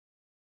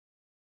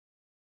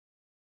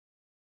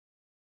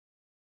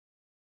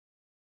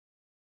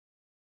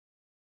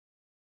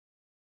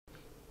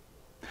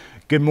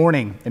Good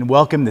morning and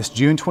welcome this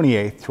June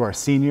 28th to our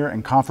senior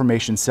and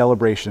confirmation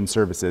celebration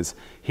services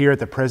here at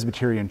the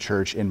Presbyterian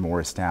Church in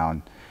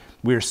Morristown.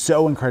 We are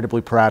so incredibly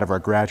proud of our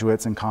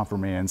graduates and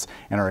confirmands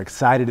and are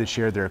excited to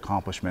share their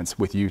accomplishments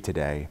with you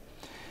today.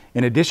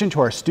 In addition to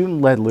our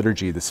student-led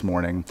liturgy this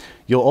morning,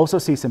 you'll also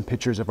see some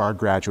pictures of our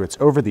graduates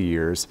over the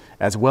years,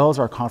 as well as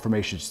our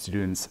confirmation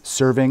students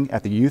serving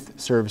at the Youth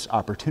Service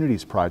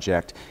Opportunities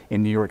Project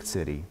in New York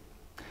City.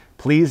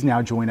 Please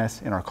now join us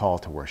in our call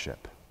to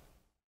worship.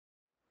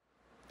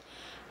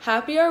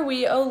 Happy are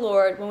we, O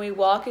Lord, when we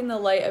walk in the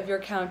light of your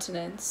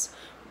countenance.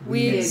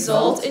 We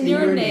exult in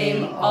your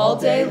name all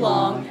day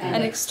long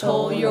and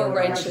extol your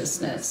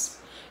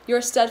righteousness.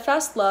 Your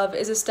steadfast love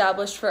is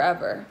established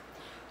forever.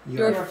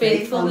 Your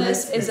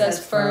faithfulness is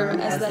as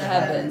firm as the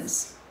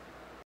heavens.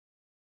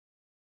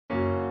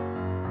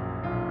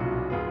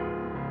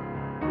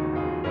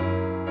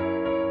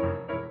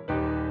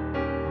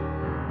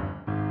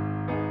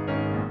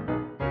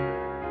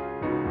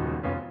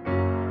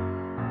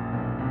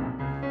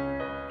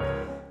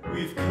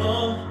 We've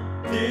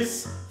come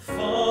this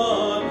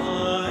far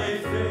by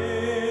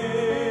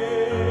faith,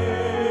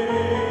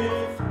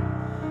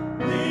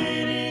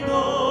 leaning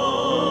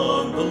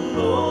on the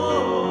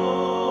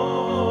Lord,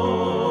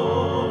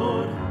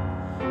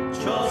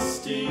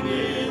 trusting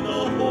in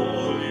the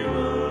holy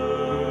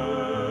word.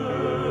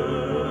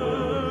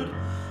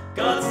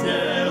 God's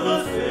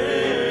never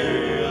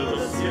failed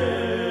us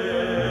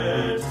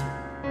yet.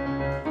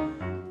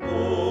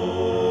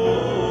 Oh,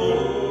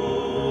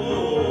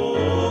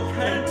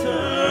 can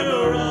turn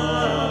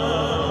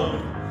around.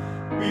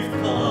 We've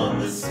come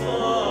this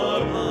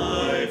far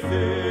by faith.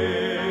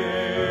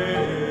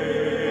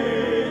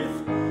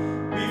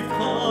 We've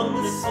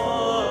come this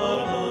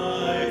far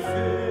by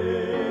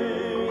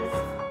faith.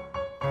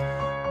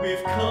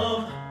 We've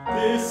come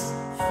this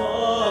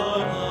far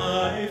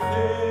by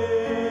faith,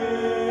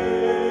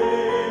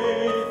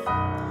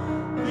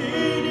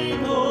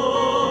 leaning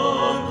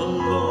on the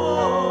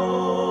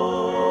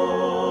Lord,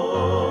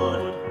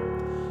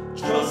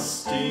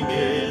 trusting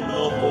in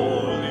the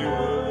holy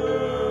word.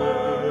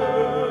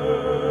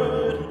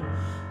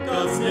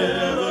 God's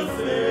never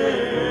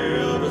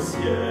failed us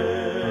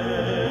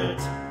yet.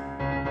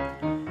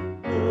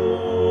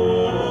 Oh,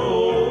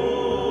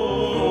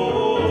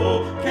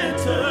 can't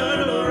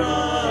turn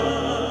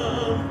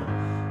around.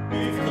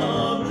 We've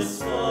come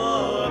this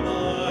far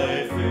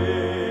by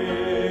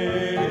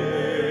faith.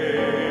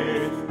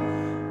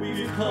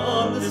 We've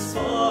come this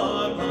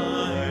far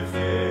by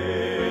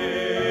faith.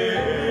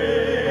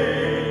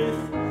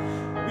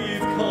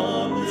 We've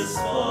come this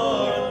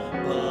far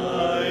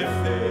by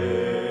faith.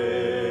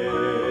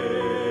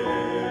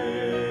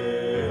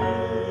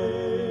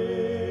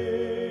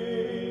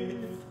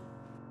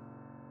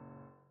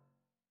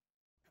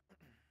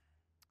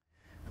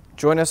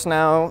 Join us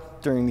now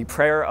during the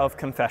prayer of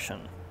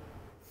confession.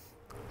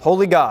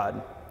 Holy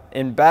God,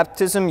 in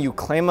baptism you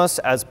claim us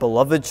as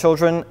beloved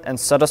children and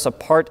set us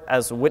apart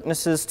as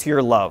witnesses to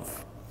your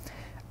love.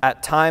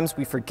 At times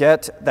we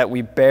forget that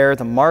we bear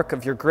the mark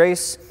of your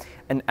grace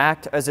and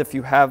act as if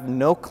you have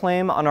no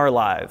claim on our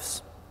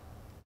lives.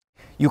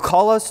 You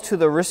call us to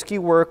the risky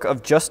work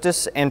of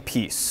justice and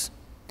peace,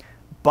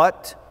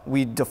 but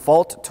we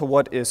default to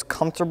what is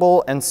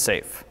comfortable and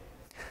safe.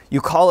 You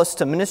call us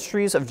to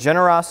ministries of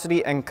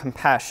generosity and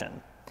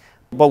compassion,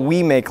 but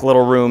we make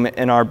little room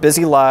in our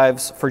busy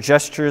lives for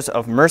gestures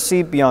of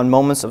mercy beyond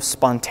moments of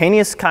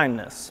spontaneous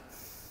kindness.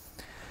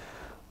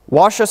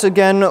 Wash us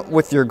again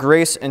with your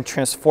grace and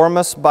transform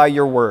us by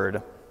your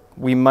word.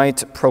 We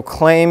might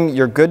proclaim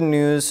your good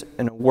news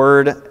in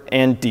word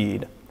and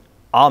deed.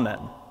 Amen.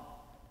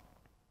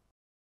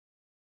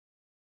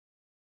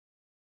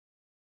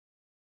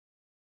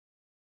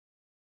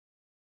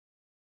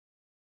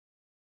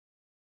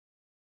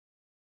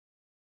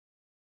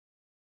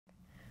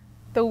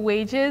 The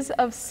wages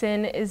of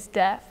sin is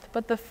death,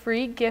 but the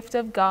free gift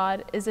of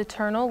God is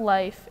eternal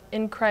life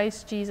in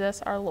Christ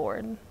Jesus our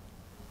Lord.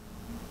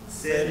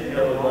 Sin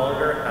no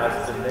longer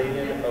has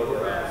dominion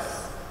over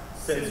us,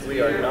 since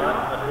we are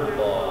not under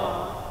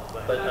law,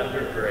 but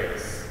under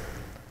grace.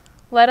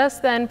 Let us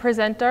then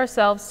present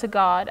ourselves to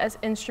God as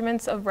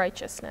instruments of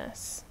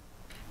righteousness.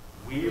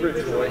 We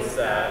rejoice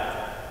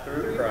that,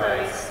 through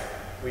Christ,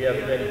 we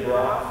have been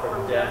brought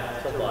from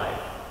death to life.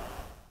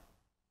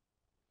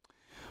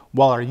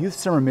 While our youth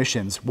summer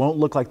missions won't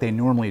look like they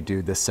normally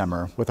do this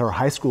summer, with our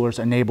high schoolers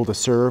unable to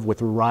serve with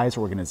the RISE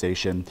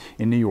organization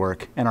in New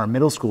York and our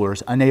middle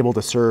schoolers unable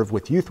to serve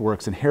with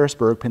YouthWorks in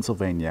Harrisburg,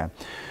 Pennsylvania,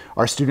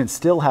 our students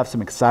still have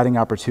some exciting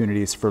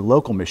opportunities for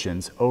local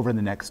missions over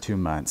the next 2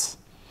 months.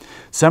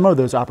 Some of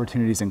those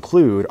opportunities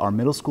include our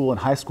middle school and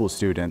high school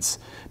students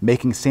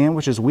making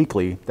sandwiches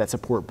weekly that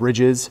support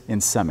Bridges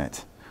in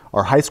Summit,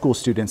 our high school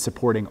students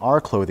supporting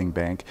our clothing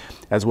bank,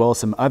 as well as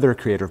some other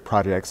creative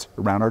projects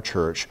around our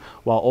church,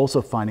 while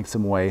also finding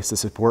some ways to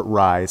support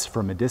RISE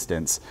from a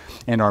distance,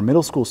 and our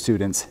middle school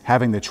students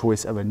having the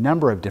choice of a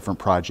number of different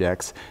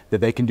projects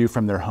that they can do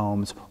from their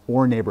homes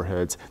or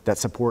neighborhoods that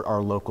support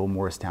our local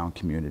Morristown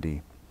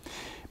community.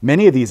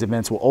 Many of these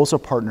events will also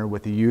partner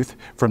with the youth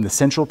from the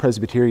Central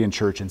Presbyterian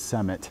Church in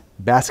Summit,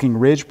 Basking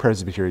Ridge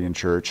Presbyterian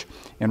Church,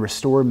 and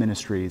Restore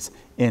Ministries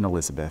in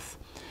Elizabeth.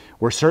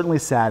 We're certainly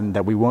saddened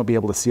that we won't be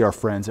able to see our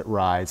friends at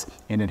Rise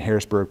and in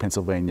Harrisburg,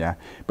 Pennsylvania,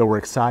 but we're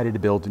excited to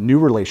build new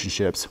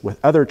relationships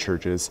with other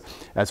churches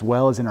as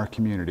well as in our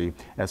community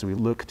as we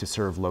look to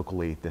serve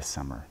locally this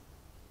summer.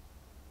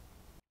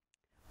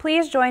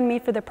 Please join me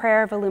for the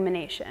prayer of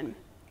illumination.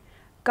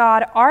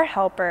 God, our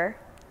helper,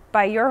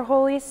 by your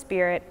Holy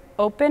Spirit,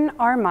 open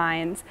our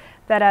minds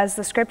that as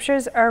the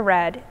scriptures are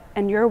read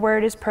and your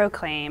word is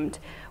proclaimed,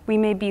 we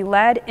may be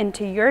led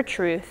into your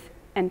truth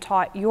and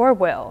taught your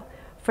will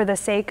for the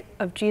sake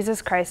of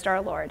Jesus Christ our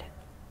Lord.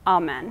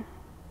 Amen.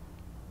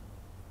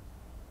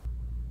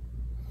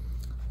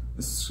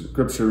 The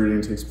scripture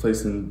reading takes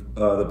place in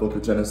the book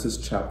of Genesis,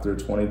 chapter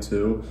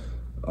 22,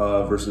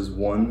 verses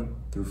 1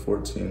 through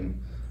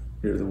 14.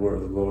 Hear the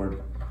word of the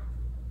Lord.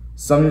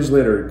 Some years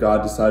later,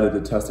 God decided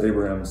to test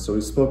Abraham, so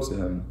he spoke to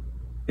him.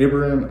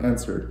 Abraham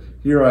answered,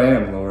 "Here I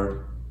am,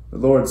 Lord." The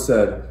Lord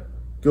said,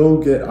 "Go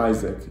get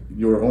Isaac,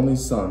 your only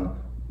son,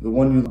 the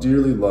one you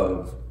dearly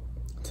love.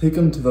 Take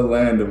him to the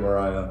land of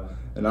Moriah,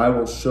 and I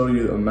will show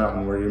you a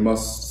mountain where you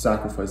must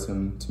sacrifice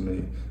him to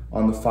me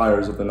on the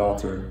fires of an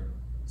altar."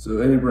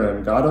 So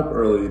Abraham got up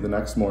early the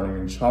next morning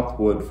and chopped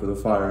wood for the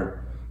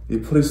fire. He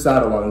put his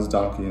saddle on his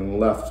donkey and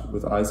left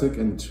with Isaac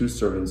and 2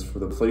 servants for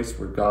the place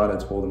where God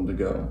had told him to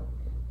go.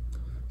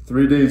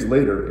 3 days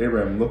later,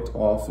 Abraham looked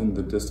off in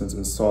the distance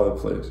and saw the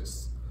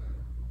place.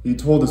 He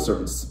told the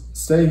servants,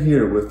 "Stay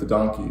here with the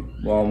donkey,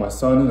 while my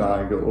son and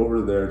I go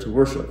over there to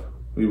worship.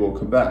 We will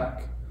come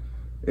back."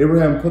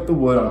 Abraham put the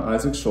wood on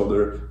Isaac's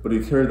shoulder, but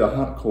he carried the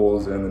hot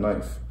coals and the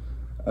knife.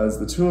 As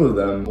the 2 of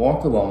them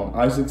walked along,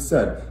 Isaac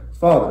said,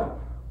 "Father,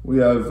 we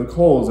have the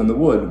coals and the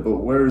wood, but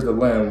where is the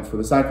lamb for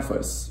the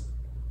sacrifice?"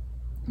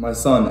 "My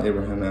son,"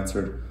 Abraham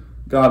answered,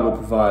 "God will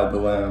provide the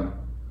lamb."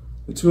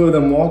 The 2 of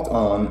them walked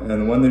on,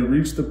 and when they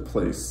reached the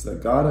place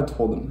that God had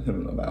told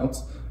him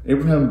about,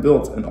 Abraham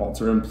built an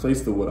altar and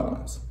placed the wood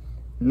on it.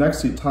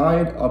 Next, he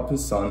tied up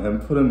his son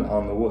and put him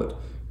on the wood.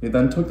 He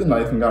then took the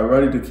knife and got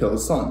ready to kill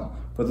his son.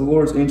 But the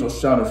Lord's angel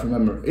shouted from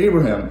heaven,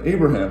 "Abraham,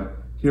 Abraham!"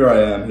 "Here I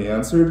am," he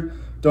answered.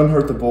 "Don't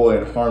hurt the boy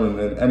and harm him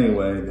in any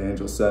way," the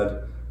angel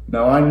said.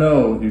 "Now I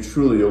know you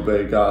truly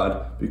obey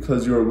God,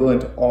 because you are willing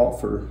to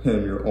offer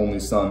him your only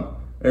son."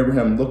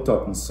 Abraham looked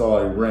up and saw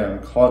a ram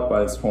caught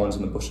by its horns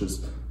in the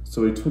bushes.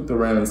 So he took the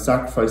ram and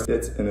sacrificed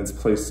it in its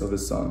place of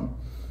his son.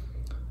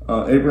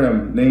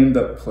 Abraham named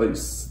that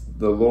place,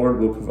 "The Lord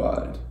will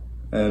provide."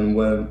 And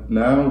when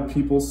now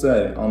people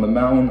say, "On the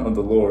mountain of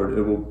the Lord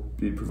it will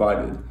be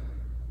provided."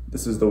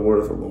 This is the word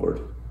of the Lord.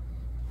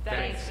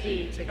 Thanks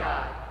be to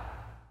God.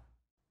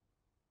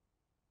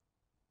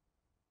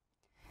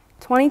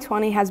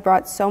 2020 has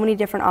brought so many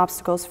different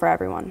obstacles for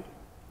everyone.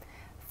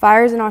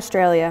 Fires in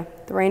Australia,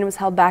 the rain was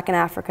held back in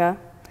Africa,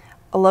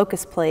 a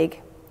locust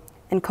plague,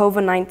 and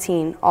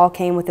COVID-19 all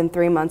came within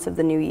 3 months of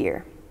the new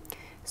year.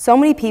 So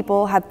many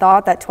people had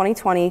thought that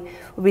 2020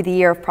 would be the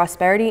year of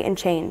prosperity and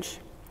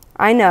change.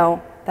 I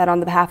know that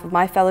on the behalf of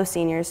my fellow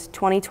seniors,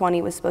 2020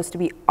 was supposed to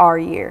be our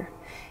year,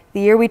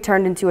 the year we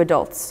turned into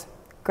adults,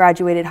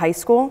 graduated high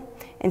school,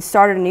 and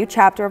started a new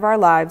chapter of our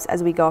lives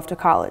as we go off to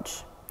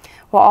college.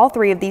 While all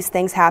 3 of these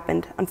things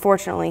happened,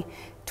 unfortunately,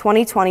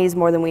 2020 is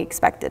more than we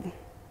expected.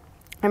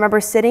 I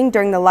remember sitting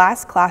during the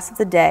last class of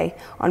the day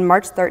on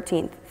March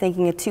 13th,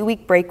 thinking a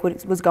 2-week break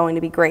was going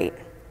to be great.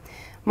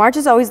 March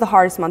is always the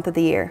hardest month of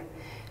the year,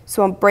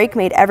 so a break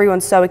made everyone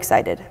so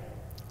excited.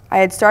 I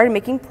had started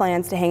making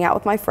plans to hang out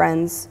with my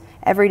friends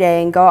every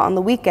day and go out on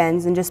the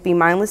weekends and just be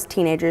mindless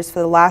teenagers for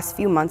the last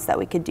few months that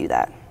we could do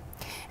that.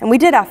 And we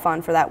did have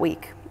fun for that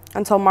week,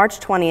 until March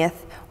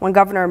 20th, when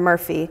Governor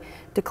Murphy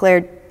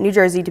declared New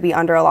Jersey to be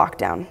under a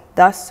lockdown.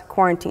 Thus,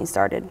 quarantine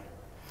started.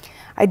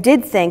 I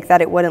did think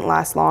that it wouldn't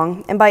last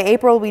long, and by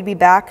April we'd be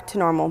back to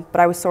normal,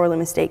 but I was sorely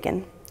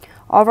mistaken.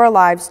 All of our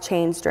lives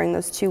changed during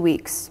those 2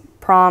 weeks.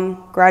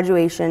 Prom,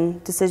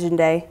 graduation, decision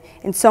day,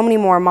 and so many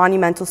more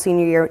monumental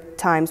senior year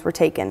times were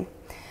taken.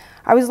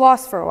 I was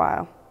lost for a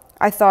while.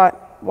 I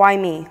thought, why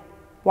me?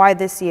 Why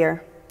this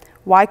year?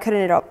 Why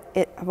couldn't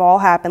it have all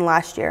happened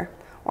last year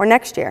or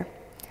next year?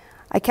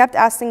 I kept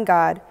asking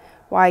God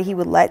why he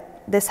would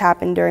let this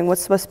happen during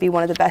what's supposed to be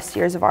one of the best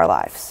years of our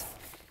lives.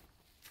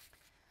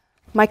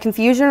 My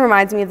confusion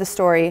reminds me of the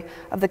story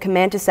of the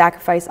command to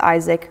sacrifice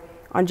Isaac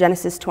on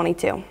Genesis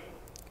 22.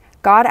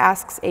 God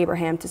asks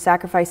Abraham to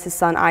sacrifice his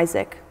son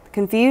Isaac.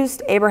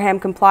 Confused,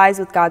 Abraham complies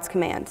with God's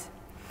command.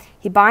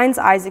 He binds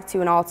Isaac to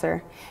an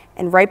altar,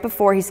 and right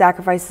before he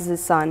sacrifices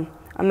his son,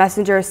 a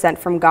messenger is sent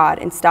from God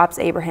and stops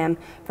Abraham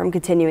from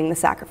continuing the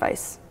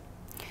sacrifice.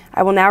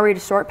 I will now read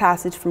a short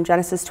passage from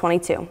Genesis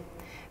 22,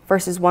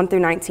 verses 1 through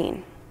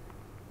 19.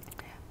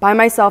 "By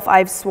myself I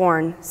have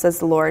sworn, says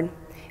the Lord,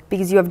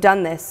 because you have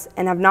done this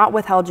and have not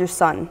withheld your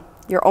son,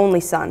 your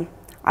only son.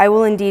 I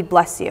will indeed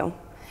bless you,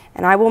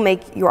 and I will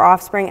make your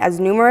offspring as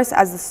numerous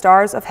as the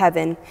stars of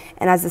heaven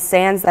and as the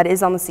sands that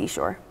is on the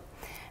seashore.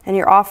 And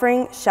your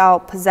offspring shall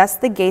possess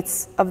the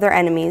gates of their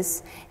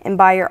enemies, and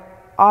by your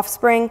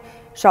offspring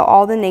shall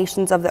all the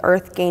nations of the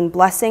earth gain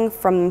blessing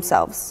from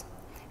themselves,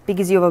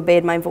 because you have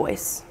obeyed my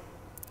voice.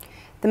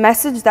 The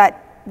message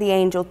that the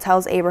angel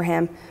tells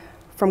Abraham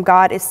from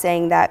God is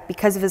saying that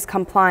because of his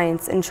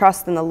compliance and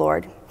trust in the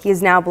Lord, he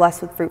is now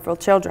blessed with fruitful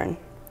children.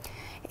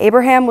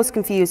 Abraham was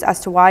confused as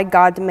to why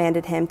God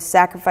demanded him to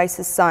sacrifice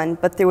his son,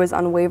 but through his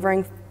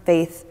unwavering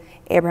faith,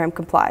 Abraham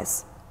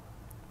complies.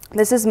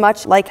 This is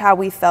much like how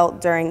we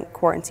felt during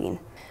quarantine.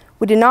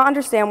 We did not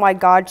understand why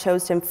God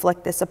chose to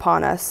inflict this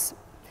upon us,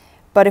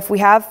 but if we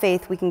have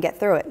faith, we can get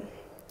through it.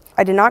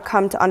 I did not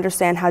come to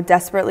understand how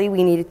desperately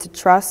we needed to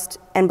trust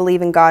and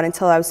believe in God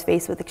until I was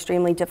faced with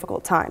extremely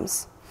difficult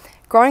times.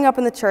 Growing up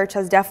in the church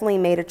has definitely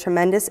made a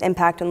tremendous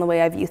impact on the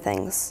way I view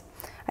things.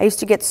 I used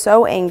to get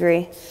so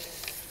angry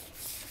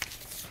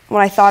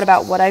when I thought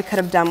about what I could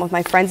have done with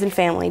my friends and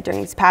family during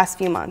these past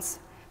few months.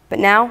 But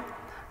now,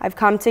 I've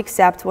come to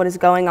accept what is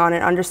going on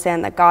and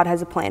understand that God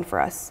has a plan for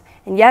us.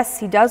 And yes,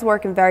 he does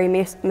work in very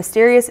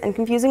mysterious and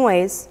confusing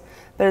ways,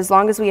 but as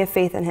long as we have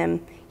faith in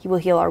him, he will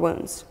heal our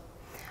wounds.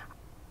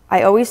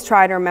 I always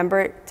try to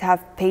remember to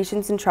have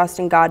patience and trust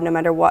in God no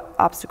matter what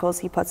obstacles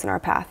he puts in our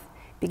path,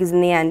 because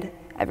in the end,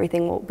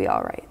 everything will be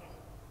all right.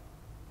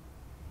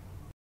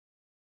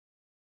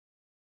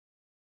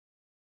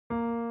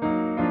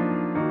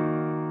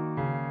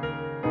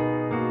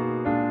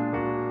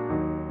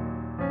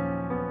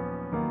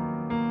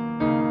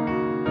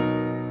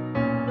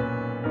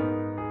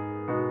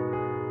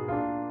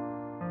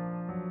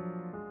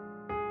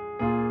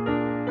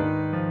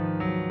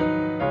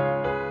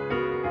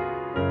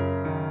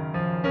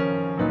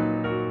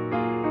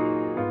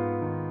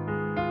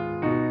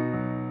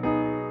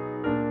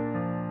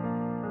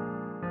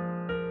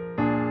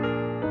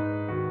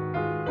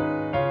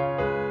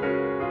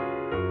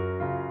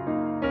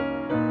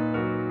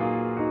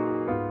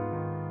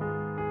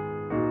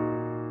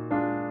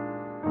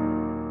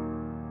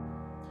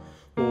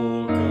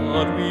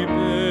 God, we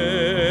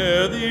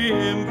bear the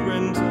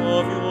imprint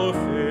of your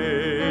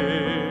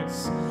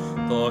face.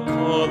 The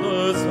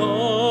colors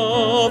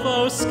of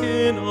our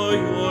skin are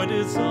your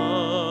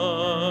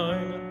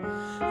design.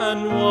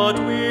 And what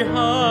we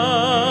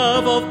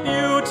have of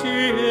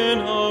beauty in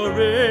our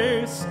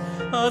race,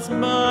 as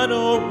man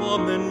or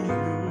woman you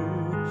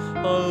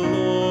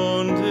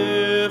alone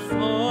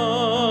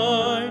define,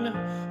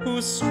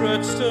 who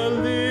stretched a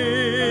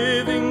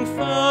living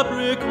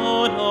fabric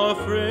on our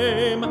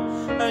frame,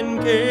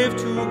 and gave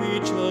to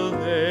each a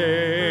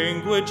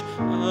language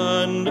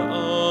and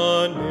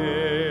a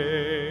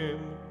name.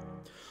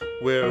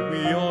 Where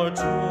we are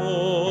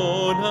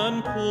torn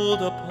and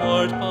pulled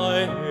apart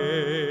by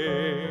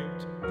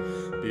hate,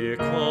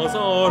 because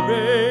our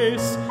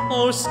race,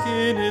 our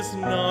skin is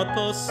not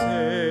the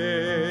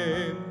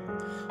same.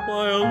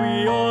 While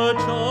we are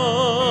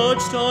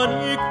judged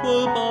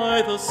unequal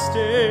by the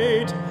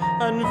state,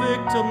 and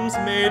victims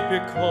made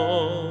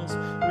because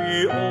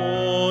we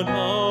own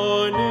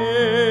our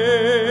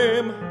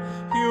name.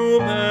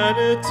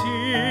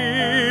 Humanity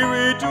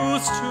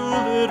reduced to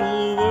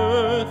little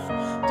worth,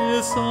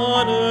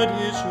 dishonored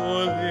is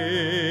your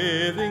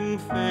living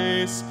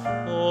face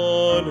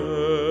on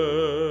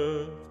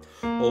earth.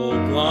 Oh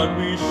God,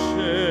 we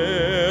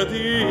share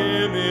the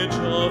image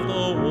of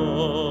the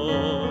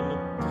one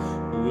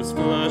whose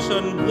flesh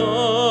and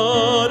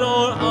blood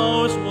are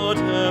ours,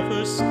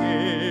 whatever skin.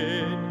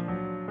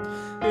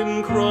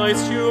 In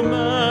Christ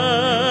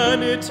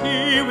humanity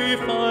we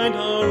find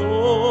our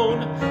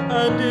own,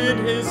 and in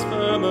his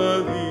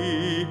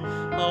family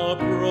our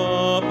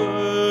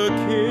proper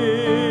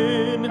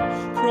kin.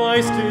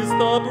 Christ is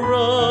the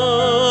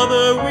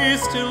brother we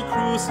still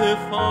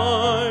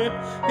crucify,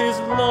 his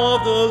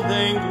love the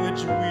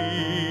language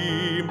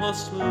we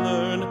must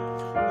learn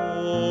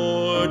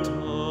or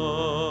die.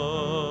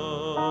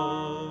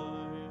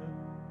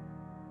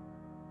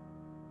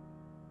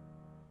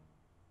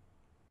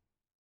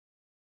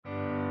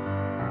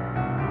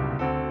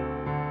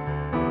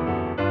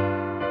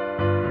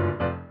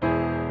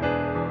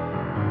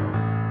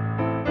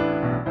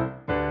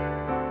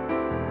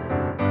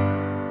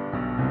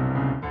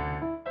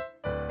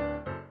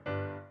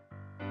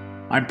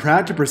 I'm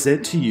proud to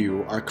present to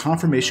you our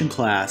confirmation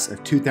class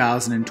of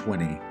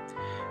 2020.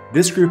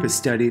 This group has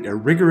studied a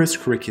rigorous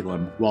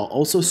curriculum while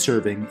also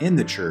serving in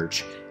the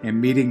church and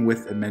meeting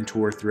with a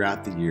mentor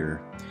throughout the year.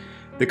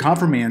 The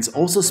Confirmands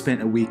also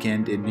spent a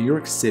weekend in New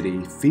York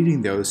City feeding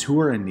those who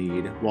are in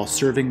need while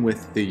serving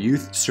with the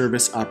Youth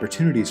Service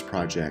Opportunities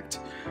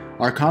Project.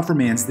 Our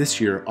Confirmands this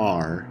year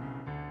are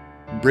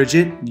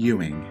Bridget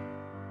Ewing,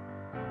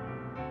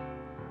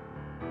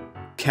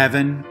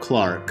 Kevin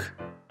Clark,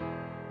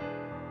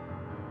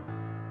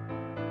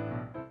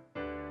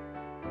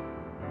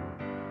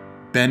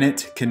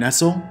 Bennett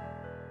Knessel,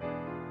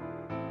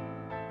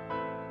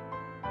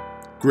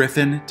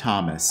 Griffin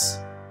Thomas,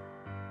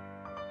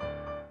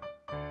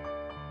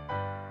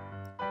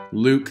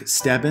 Luke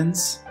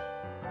Stebbins,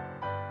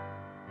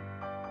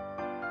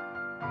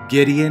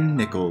 Gideon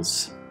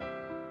Nichols,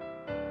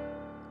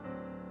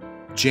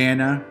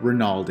 Jana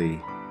Rinaldi,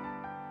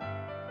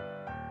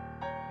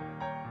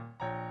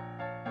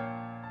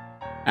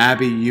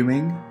 Abby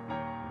Ewing,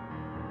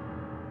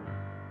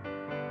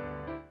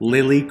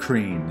 Lily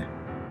Crean,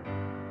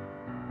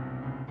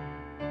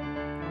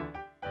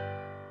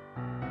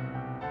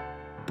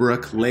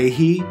 Brooke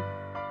Leahy,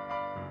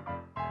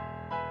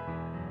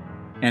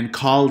 and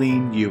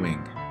Colleen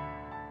Ewing.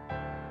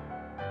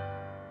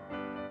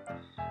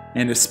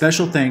 And a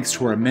special thanks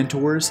to our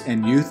mentors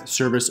and Youth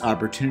Service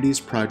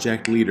Opportunities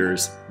Project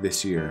leaders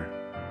this year.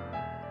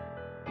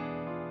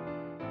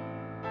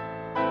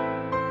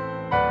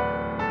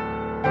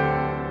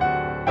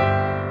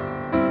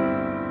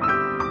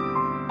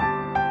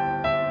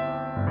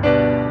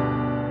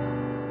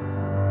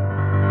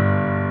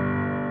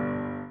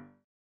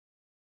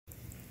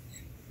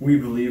 We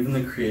believe in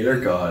the Creator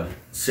God,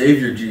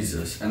 Savior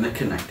Jesus, and the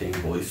connecting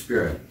Holy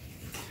Spirit.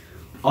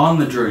 On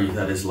the journey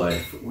that is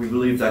life, we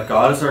believe that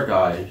God is our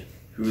guide,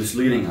 who is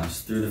leading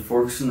us through the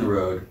forks in the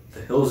road,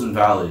 the hills and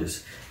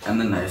valleys, and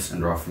the nice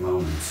and rough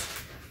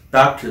moments.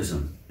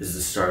 Baptism is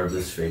the start of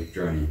this faith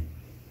journey.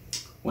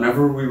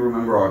 Whenever we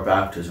remember our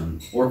baptism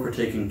or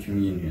partake in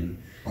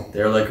communion, they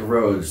are like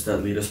roads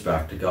that lead us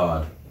back to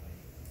God.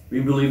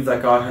 We believe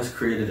that God has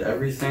created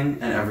everything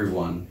and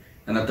everyone,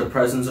 and that the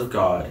presence of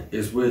God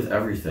is with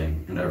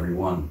everything and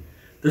everyone.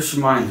 This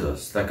reminds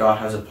us that God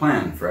has a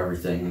plan for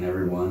everything and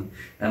everyone,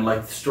 and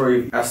like the story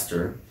of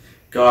Esther,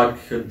 God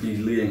could be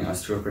leading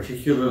us to a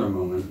particular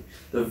moment,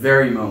 the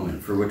very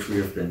moment for which we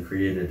have been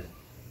created.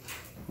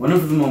 One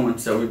of the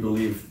moments that we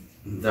believe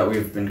that we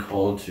have been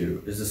called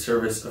to is the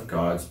service of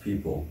God's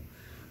people.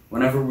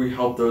 Whenever we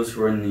help those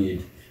who are in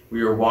need,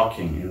 we are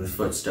walking in the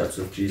footsteps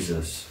of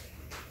Jesus.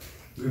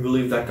 We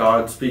believe that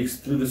God speaks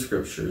through the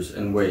scriptures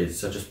in ways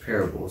such as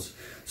parables,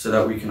 so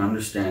that we can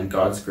understand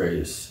God's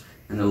grace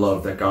and the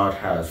love that God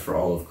has for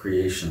all of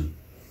creation.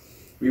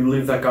 We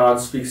believe that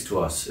God speaks to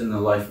us in the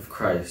life of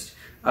Christ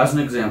as an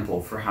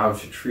example for how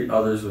to treat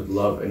others with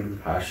love and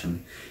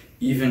compassion,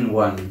 even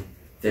when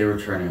they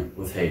return it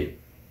with hate.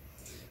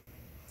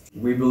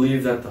 We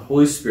believe that the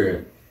Holy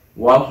Spirit,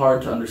 while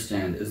hard to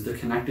understand, is the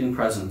connecting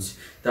presence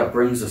that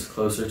brings us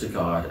closer to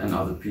God and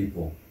other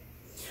people.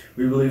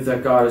 We believe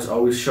that God is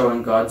always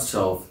showing God's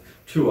self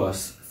to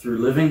us through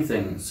living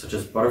things such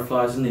as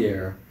butterflies in the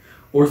air,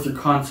 or through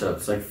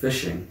concepts like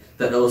fishing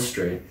that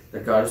illustrate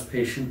that God is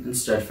patient and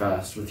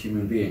steadfast with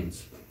human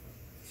beings.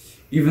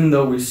 Even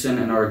though we sin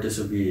and are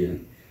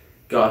disobedient,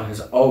 God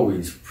is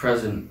always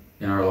present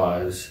in our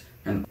lives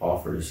and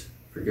offers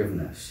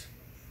forgiveness.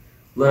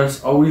 Let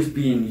us always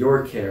be in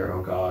your care,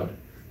 O God.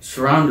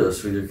 Surround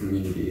us with your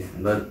community,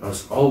 and let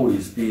us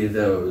always be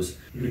those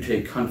who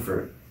take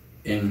comfort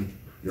in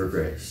your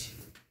grace.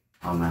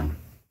 Amen.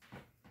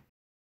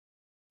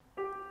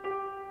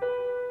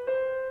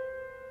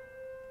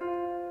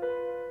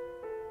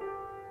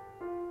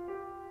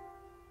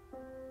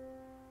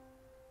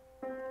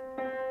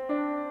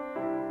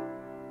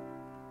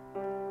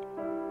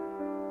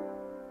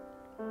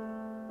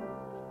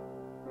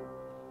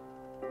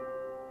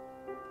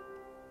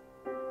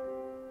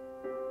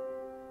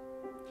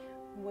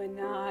 When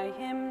I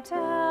am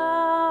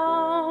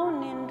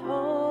down and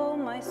oh,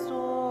 my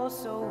soul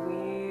so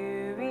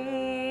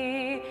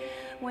weary,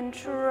 when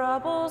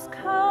troubles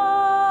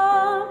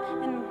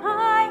come and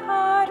my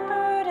heart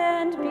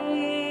burdened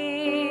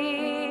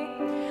be,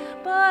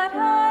 but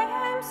I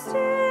am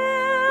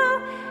still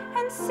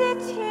and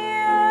sit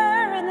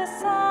here in the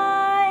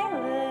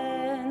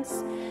silence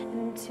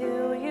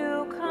until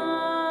you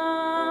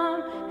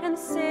come and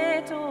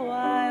sit a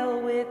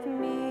while with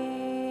me.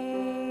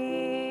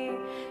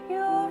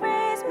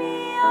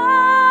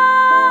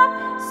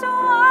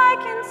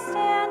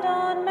 Stand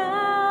on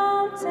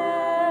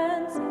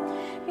mountains.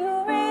 You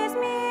raise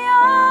me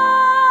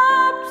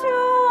up to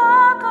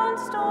walk on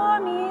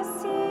stormy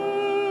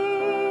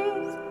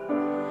seas.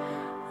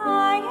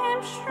 I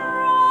am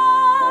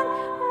strong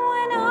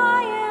when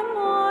I am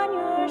on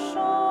your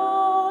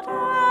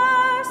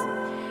shoulders.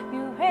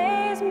 You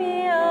raise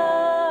me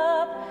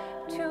up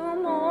to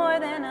more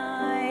than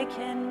I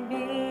can be.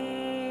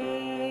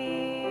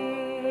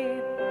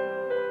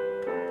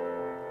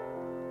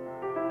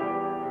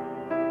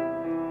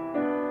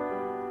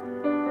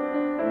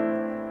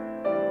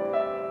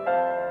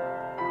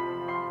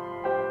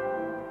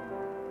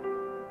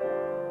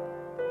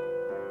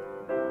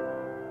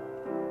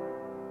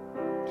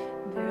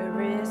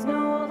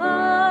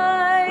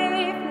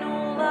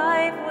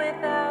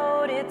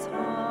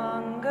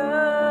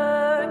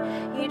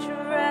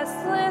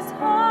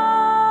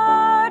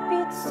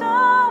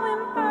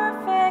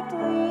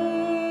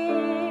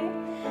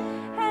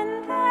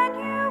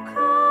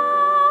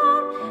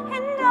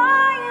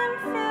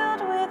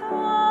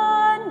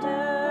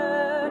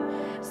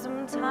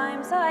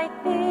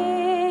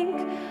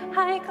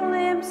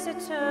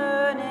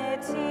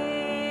 Eternity.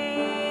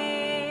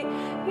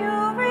 You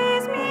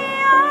raise me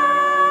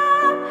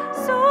up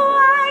so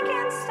I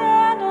can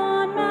stand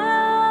on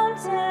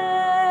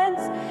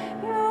mountains.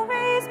 You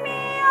raise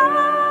me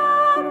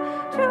up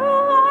to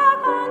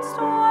walk on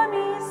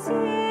stormy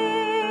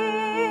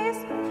seas.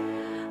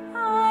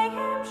 I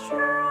am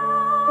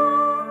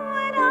strong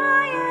when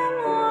I am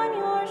on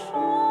your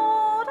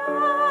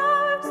shoulders.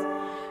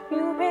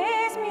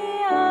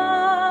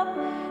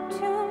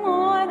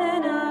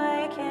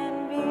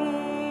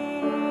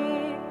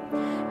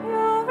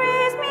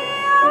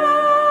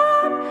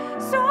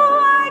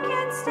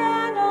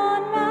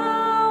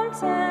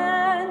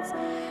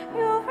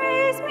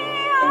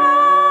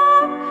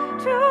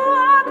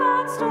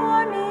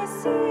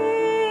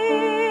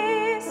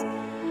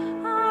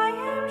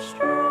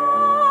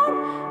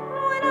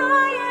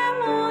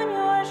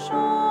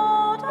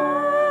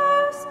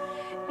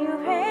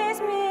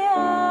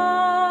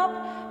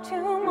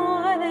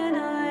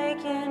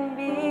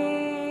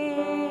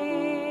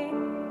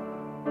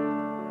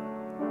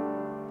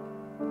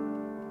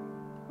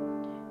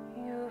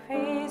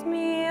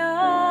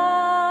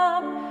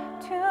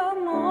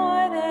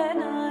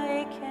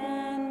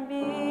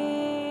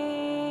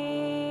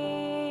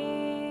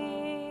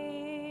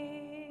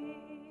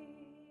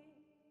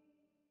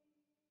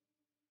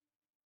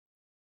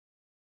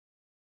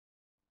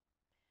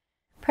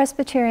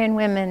 Presbyterian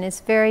Women is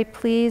very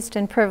pleased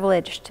and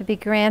privileged to be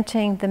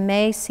granting the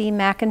May C.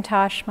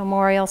 McIntosh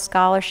Memorial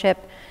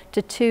Scholarship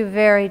to two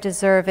very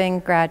deserving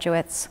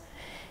graduates.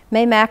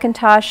 May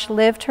McIntosh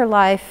lived her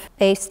life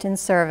based in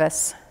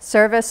service.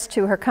 Service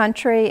to her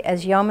country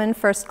as yeoman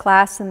first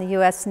class in the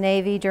U.S.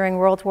 Navy during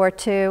World War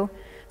II,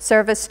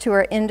 service to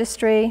her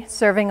industry,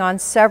 serving on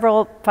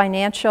several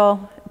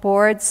financial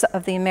boards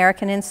of the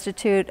American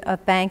Institute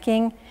of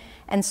Banking,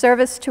 and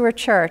service to her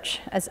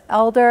church as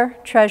elder,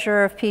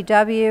 treasurer of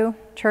PW,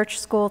 church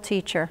school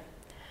teacher.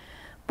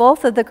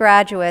 Both of the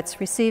graduates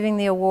receiving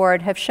the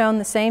award have shown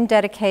the same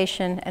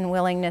dedication and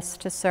willingness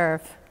to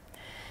serve.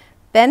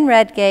 Ben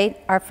Redgate,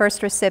 our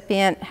first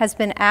recipient, has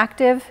been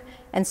active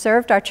and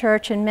served our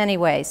church in many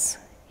ways.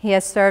 He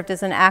has served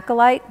as an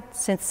acolyte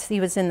since he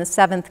was in the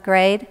 7th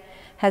grade,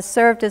 has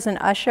served as an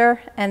usher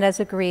and as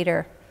a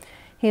greeter.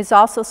 He has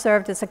also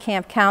served as a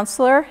camp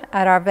counselor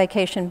at our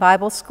Vacation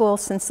Bible School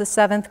since the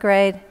 7th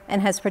grade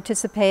and has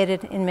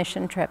participated in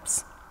mission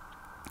trips.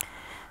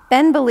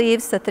 Ben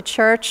believes that the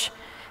church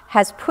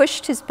has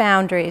pushed his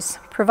boundaries,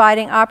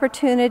 providing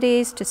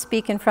opportunities to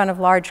speak in front of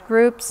large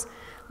groups,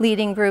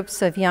 leading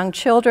groups of young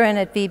children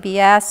at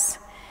VBS,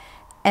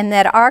 and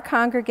that our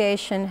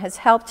congregation has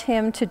helped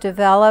him to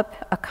develop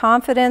a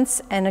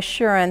confidence and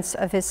assurance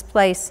of his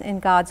place in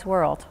God's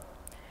world.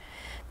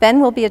 Ben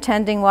will be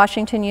attending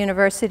Washington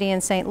University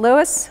in St.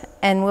 Louis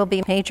and will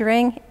be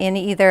majoring in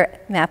either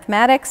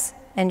mathematics,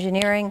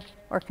 engineering,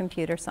 or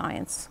computer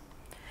science.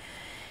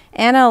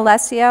 Anna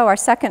Alessio, our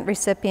second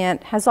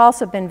recipient, has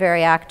also been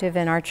very active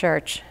in our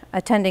church,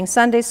 attending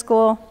Sunday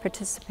school,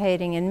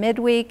 participating in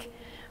midweek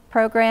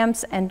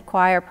programs, and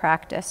choir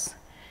practice.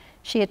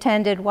 She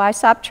attended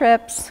YSOP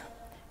trips,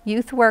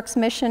 YouthWorks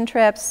mission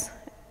trips,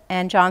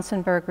 and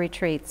Johnsonburg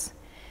retreats.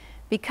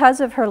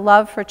 Because of her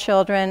love for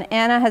children,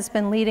 Anna has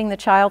been leading the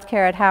child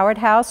care at Howard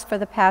House for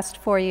the past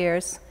 4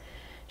 years.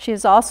 She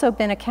has also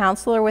been a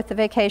counselor with the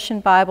Vacation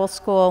Bible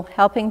School,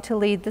 helping to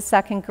lead the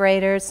 2nd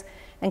graders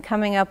and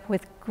coming up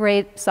with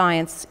great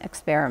science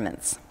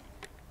experiments.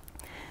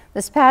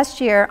 This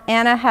past year,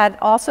 Anna had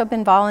also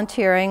been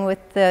volunteering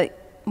with the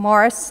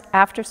Morris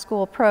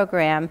after-school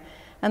program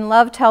and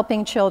loved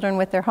helping children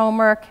with their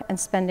homework and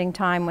spending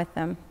time with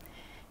them.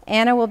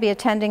 Anna will be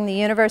attending the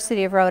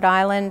University of Rhode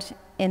Island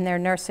in their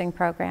nursing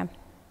program.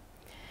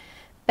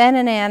 Ben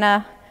and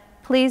Anna,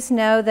 please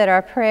know that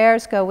our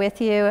prayers go with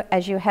you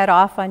as you head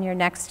off on your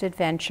next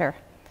adventure.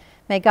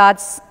 May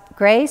God's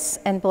grace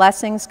and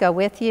blessings go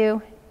with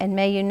you, and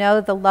may you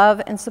know the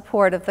love and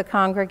support of the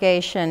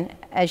congregation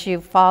as you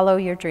follow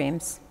your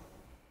dreams.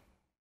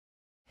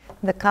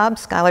 The Cobb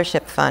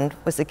Scholarship Fund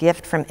was a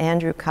gift from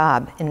Andrew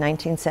Cobb in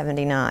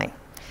 1979,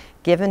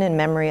 given in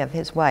memory of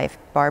his wife,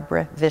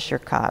 Barbara Vischer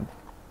Cobb.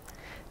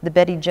 The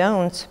Betty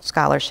Jones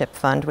Scholarship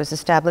Fund was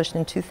established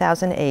in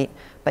 2008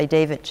 by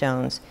David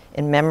Jones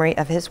in memory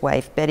of his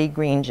wife, Betty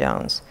Green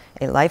Jones,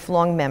 a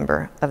lifelong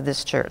member of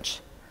this church.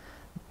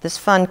 This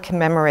fund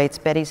commemorates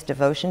Betty's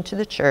devotion to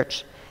the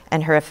church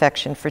and her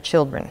affection for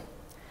children.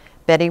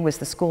 Betty was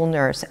the school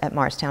nurse at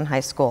Morristown High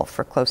School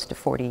for close to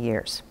 40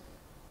 years.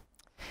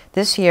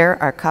 This year,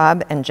 our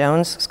Cobb and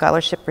Jones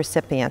Scholarship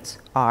recipients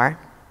are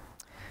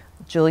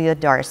Julia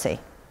Darcy.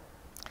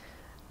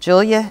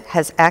 Julia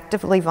has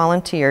actively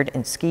volunteered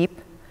in SKEEP,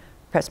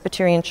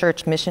 Presbyterian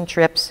Church mission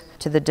trips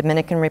to the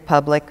Dominican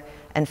Republic,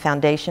 and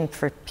Foundation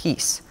for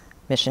Peace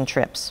mission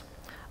trips.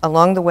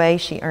 Along the way,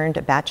 she earned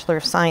a Bachelor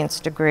of Science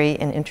degree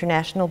in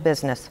International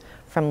Business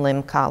from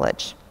Lim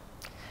College.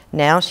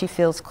 Now she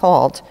feels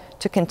called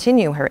to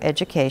continue her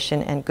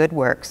education and good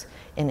works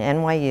in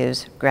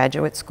NYU's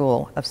Graduate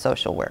School of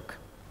Social Work.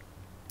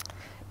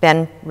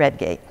 Ben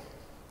Redgate.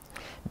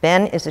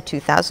 Ben is a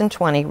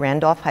 2020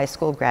 Randolph High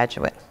School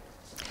graduate.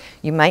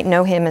 You might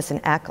know him as an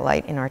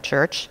acolyte in our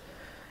church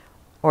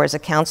or as a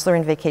counselor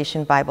in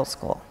Vacation Bible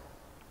School.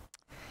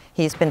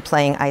 He's been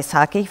playing ice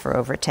hockey for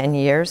over 10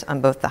 years on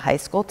both the high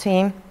school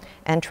team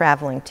and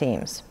traveling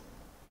teams.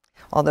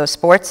 Although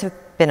sports have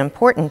been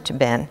important to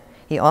Ben,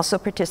 he also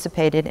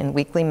participated in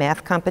weekly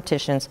math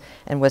competitions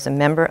and was a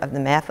member of the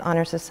Math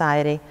Honor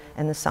Society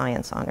and the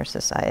Science Honor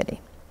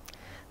Society.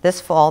 This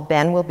fall,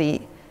 Ben will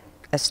be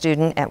a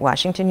student at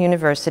Washington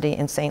University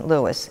in St.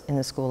 Louis in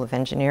the School of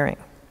Engineering.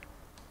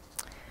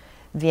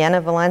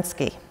 Vienna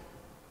Volinsky.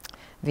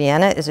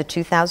 Vienna is a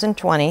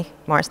 2020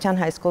 Morristown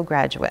High School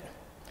graduate.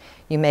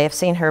 You may have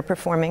seen her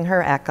performing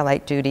her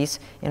acolyte duties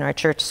in our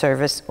church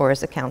service or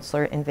as a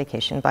counselor in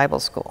Vacation Bible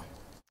School.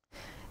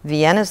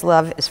 Vienna's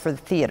love is for the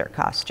theater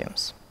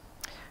costumes.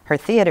 Her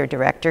theater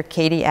director,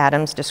 Katie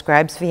Adams,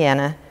 describes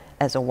Vienna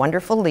as a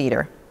wonderful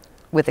leader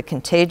with a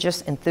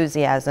contagious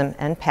enthusiasm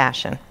and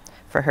passion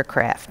for her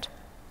craft.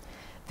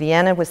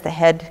 Vienna was the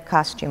head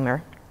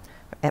costumer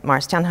at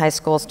Morristown High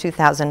School's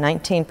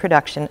 2019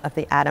 production of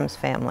The Addams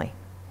Family,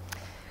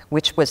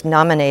 which was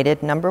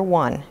nominated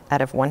 #1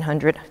 out of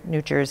 100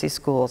 New Jersey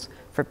schools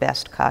for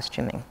best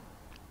costuming.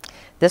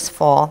 This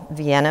fall,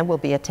 Vienna will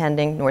be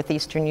attending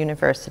Northeastern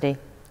University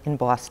in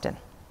Boston.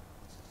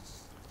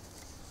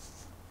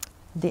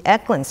 The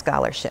Eklund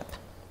Scholarship.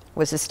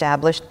 was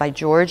established by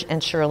George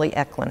and Shirley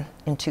Eklund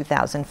in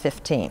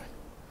 2015.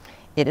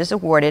 It is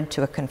awarded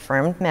to a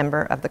confirmed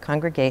member of the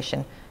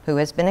congregation who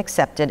has been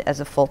accepted as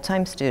a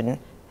full-time student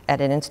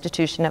at an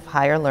institution of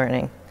higher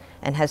learning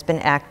and has been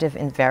active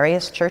in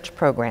various church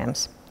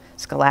programs,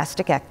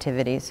 scholastic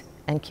activities,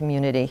 and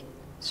community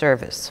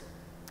service.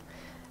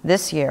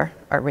 This year,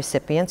 our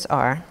recipients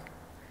are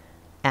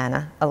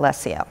Anna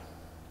Alessio.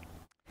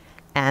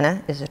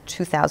 Anna is a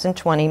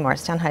 2020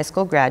 Morristown High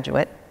School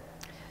graduate.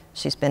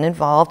 She's been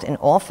involved in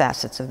all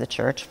facets of the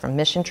church, from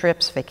mission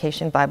trips,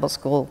 Vacation Bible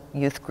School,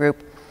 youth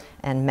group,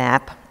 and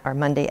MAP, our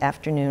Monday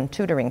afternoon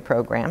tutoring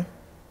program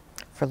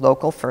for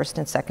local first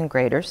and second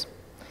graders.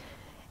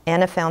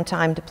 Anna found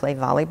time to play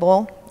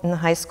volleyball in the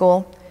high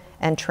school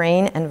and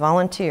train and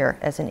volunteer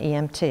as an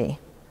EMT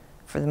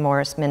for the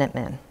Morris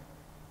Minutemen.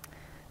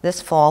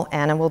 This fall,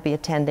 Anna will be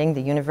attending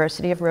the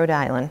University of Rhode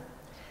Island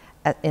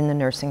in the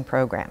nursing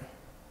program.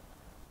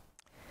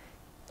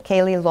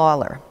 Caleigh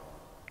Lawlor.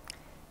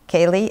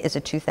 Caleigh is a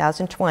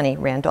 2020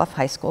 Randolph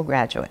High School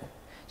graduate.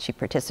 She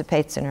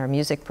participates in our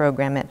music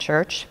program at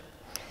church.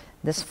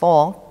 This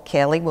fall,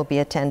 Caleigh will be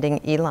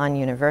attending Elon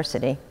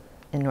University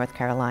in North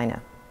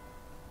Carolina.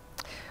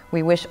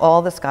 We wish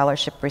all the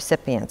scholarship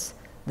recipients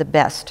the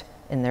best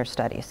in their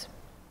studies.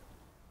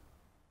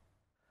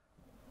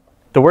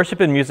 The Worship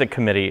and Music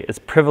Committee is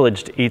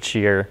privileged each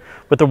year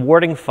with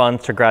awarding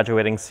funds to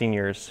graduating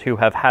seniors who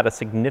have had a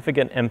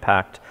significant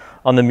impact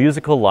on the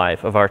musical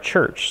life of our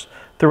church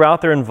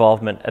throughout their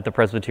involvement at the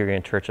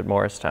Presbyterian Church at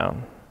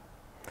Morristown.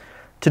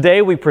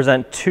 Today we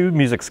present 2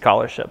 music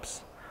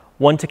scholarships,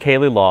 one to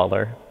Caleigh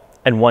Lawlor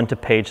and one to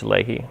Paige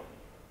Leahy.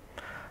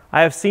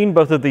 I have seen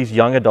both of these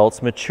young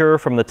adults mature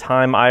from the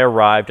time I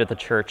arrived at the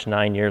church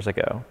 9 years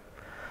ago.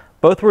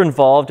 Both were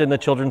involved in the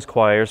children's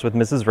choirs with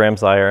Mrs.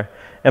 Ramsire,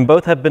 and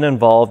both have been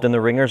involved in the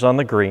Ringers on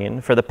the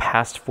Green for the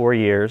past 4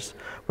 years,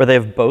 where they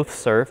have both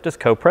served as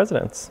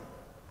co-presidents.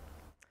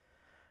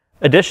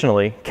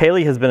 Additionally,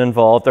 Caleigh has been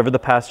involved over the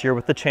past year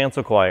with the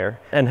chancel choir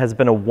and has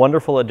been a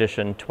wonderful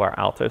addition to our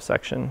alto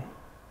section.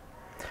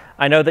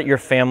 I know that your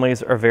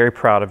families are very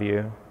proud of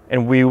you,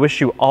 and we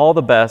wish you all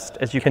the best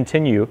as you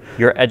continue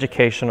your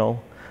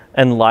educational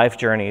and life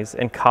journeys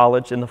in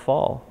college in the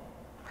fall.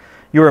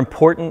 You are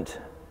important,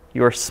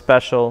 you are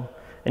special,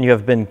 and you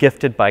have been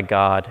gifted by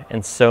God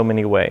in so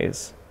many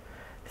ways.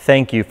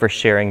 Thank you for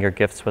sharing your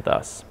gifts with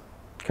us.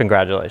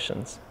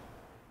 Congratulations.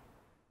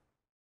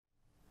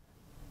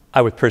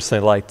 I would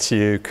personally like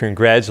to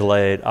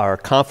congratulate our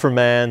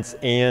confirmands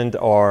and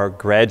our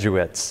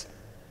graduates.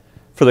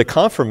 For the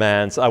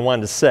confirmands, I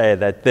wanted to say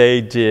that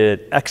they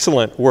did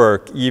excellent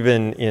work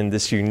even in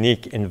this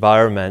unique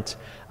environment.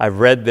 I've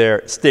read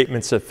their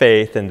statements of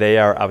faith and they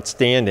are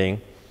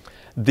outstanding.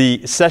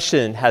 The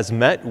session has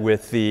met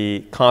with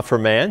the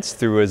confirmands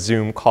through a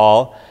Zoom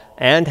call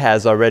and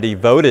has already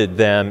voted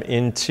them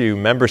into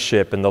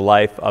membership in the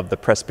life of the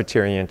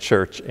Presbyterian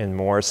Church in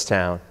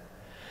Morristown.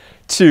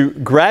 To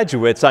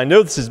graduates, I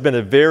know this has been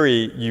a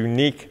very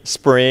unique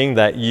spring,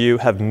 that you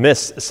have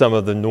missed some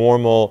of the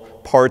normal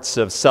parts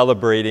of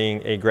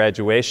celebrating a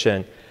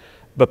graduation.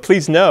 But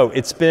please know,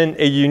 it's been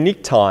a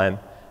unique time,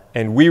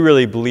 and we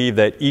really believe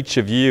that each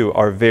of you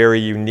are very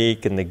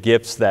unique in the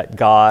gifts that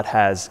God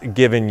has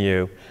given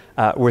you.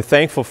 We're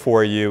thankful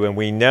for you, and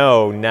we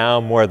know now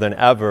more than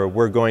ever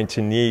we're going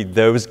to need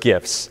those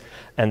gifts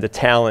and the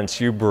talents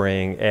you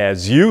bring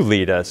as you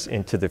lead us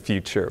into the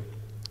future.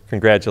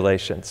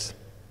 Congratulations.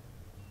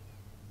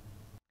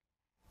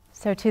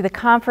 So to the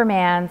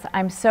confirmands,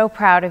 I'm so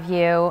proud of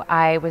you.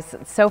 I was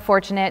so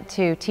fortunate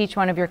to teach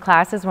one of your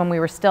classes when we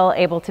were still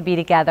able to be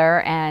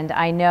together, and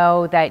I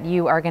know that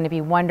you are going to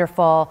be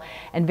wonderful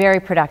and very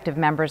productive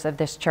members of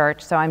this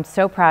church. So I'm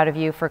so proud of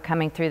you for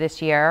coming through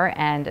this year,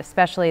 and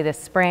especially this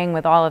spring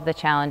with all of the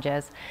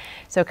challenges.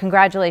 So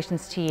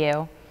congratulations to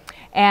you.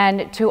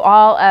 And to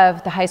all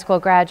of the high school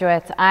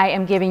graduates, I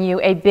am giving you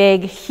a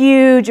big,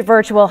 huge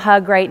virtual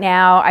hug right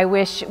now. I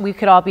wish we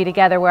could all be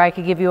together where I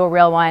could give you a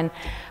real one.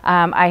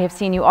 I have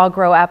seen you all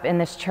grow up in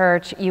this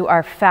church. You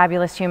are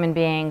fabulous human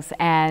beings,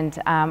 and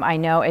I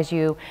know as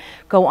you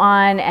go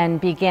on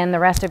and begin the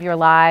rest of your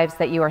lives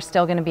that you are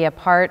still going to be a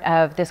part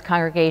of this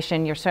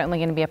congregation. You're certainly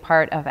going to be a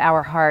part of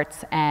our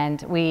hearts,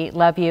 and we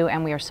love you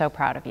and we are so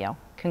proud of you.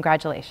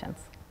 Congratulations.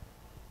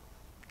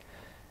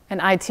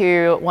 And I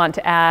too want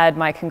to add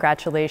my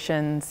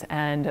congratulations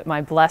and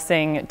my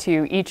blessing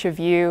to each of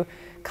you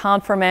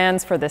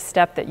confirmands for the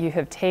step that you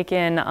have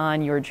taken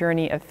on your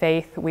journey of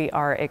faith. We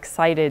are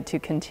excited to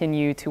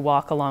continue to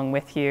walk along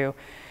with you,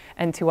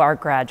 and to our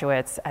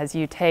graduates as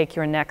you take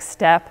your next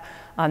step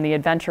on the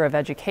adventure of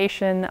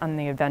education, on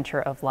the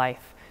adventure of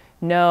life.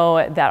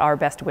 Know that our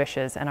best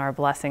wishes and our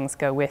blessings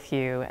go with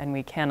you, and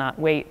we cannot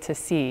wait to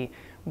see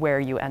where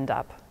you end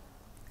up.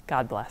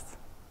 God bless.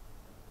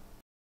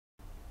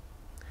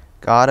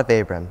 God of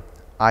Abraham,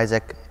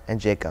 Isaac,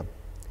 and Jacob,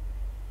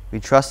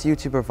 we trust you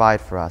to provide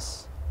for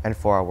us and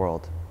for our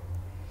world.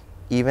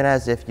 Even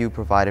as if you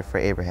provided for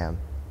Abraham,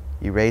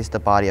 you raised the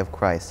body of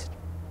Christ,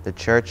 the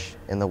church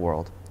in the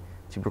world,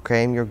 to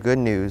proclaim your good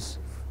news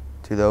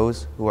to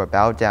those who are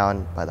bowed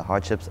down by the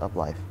hardships of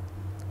life.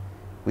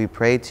 We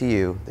pray to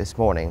you this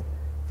morning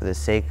for the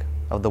sake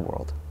of the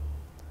world.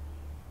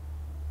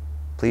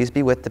 Please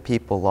be with the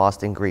people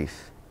lost in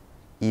grief,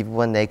 even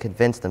when they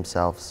convince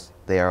themselves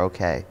they are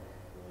okay,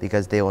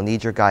 because they will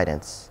need your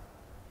guidance.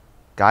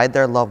 Guide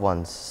their loved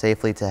ones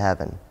safely to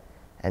heaven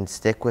and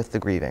stick with the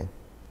grieving.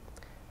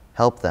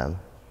 Help them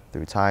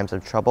through times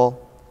of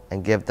trouble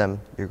and give them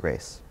your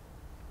grace.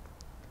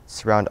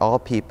 Surround all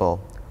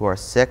people who are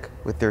sick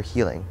with your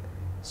healing,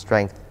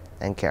 strength,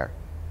 and care.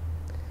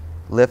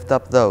 Lift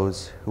up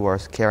those who are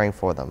caring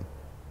for them.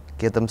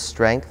 Give them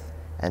strength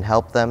and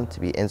help them to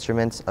be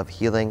instruments of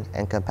healing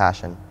and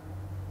compassion.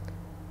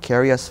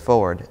 Carry us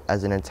forward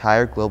as an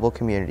entire global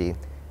community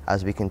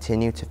as we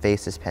continue to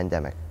face this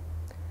pandemic.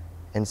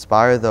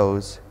 Inspire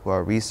those who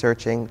are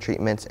researching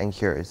treatments and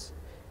cures.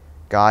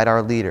 Guide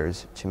our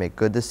leaders to make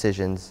good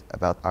decisions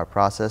about our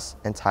process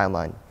and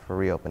timeline for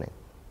reopening.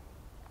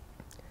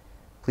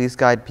 Please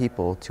guide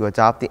people to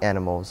adopt the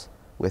animals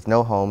with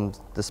no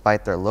homes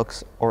despite their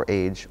looks or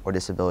age or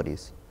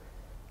disabilities.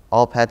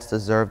 All pets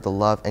deserve the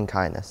love and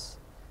kindness.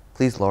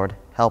 Please, Lord,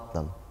 help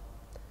them.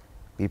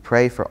 We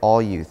pray for all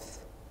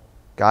youth.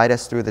 Guide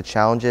us through the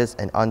challenges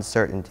and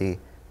uncertainty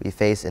we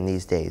face in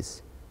these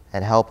days,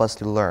 and help us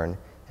to learn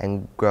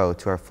and grow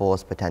to our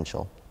fullest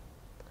potential.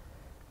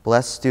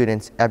 Bless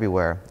students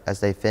everywhere as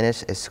they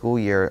finish a school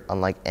year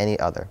unlike any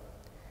other.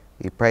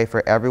 We pray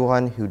for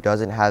everyone who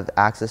doesn't have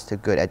access to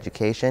good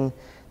education,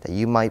 that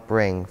you might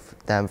bring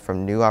them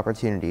from new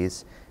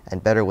opportunities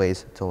and better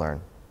ways to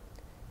learn.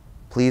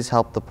 Please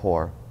help the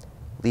poor.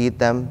 Lead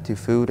them to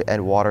food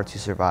and water to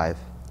survive,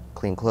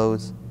 clean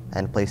clothes,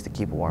 and a place to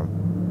keep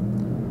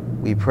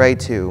warm. We pray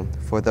too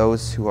for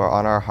those who are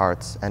on our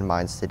hearts and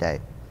minds today,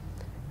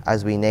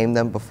 as we name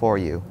them before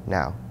you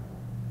now.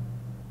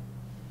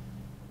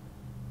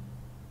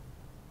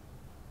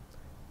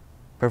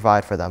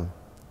 Provide for them,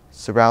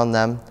 surround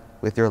them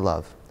with your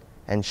love,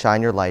 and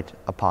shine your light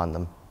upon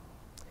them.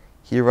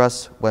 Hear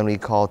us when we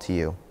call to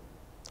you,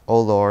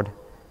 O Lord,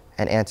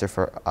 and answer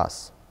for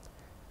us.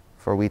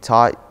 For we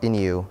taught in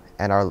you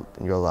and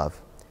your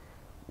love.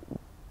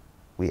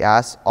 We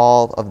ask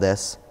all of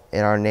this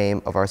in our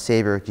name of our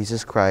Savior,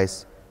 Jesus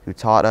Christ, who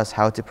taught us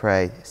how to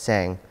pray,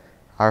 saying,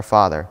 Our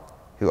Father,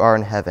 who art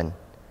in heaven,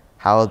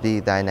 hallowed be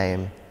thy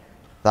name.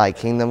 Thy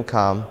kingdom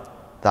come,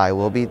 thy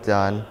will be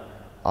done,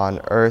 on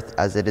earth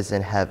as it is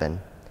in heaven.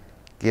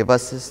 Give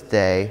us this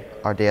day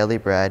our daily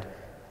bread,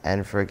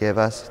 and forgive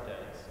us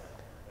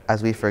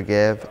as we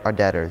forgive our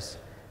debtors.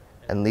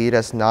 And lead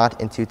us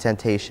not into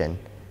temptation,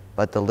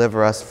 but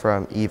deliver us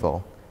from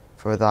evil.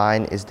 For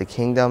thine is the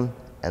kingdom,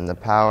 and the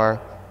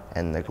power,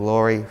 and the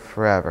glory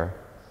forever.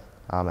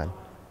 Amen.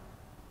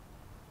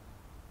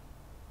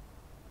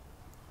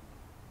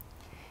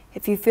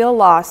 If you feel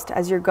lost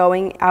as you're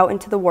going out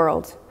into the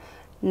world,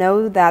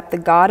 know that the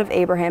God of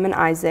Abraham and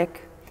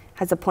Isaac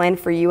has a plan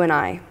for you and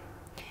I,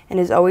 and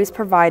is always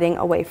providing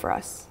a way for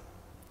us.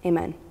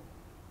 Amen.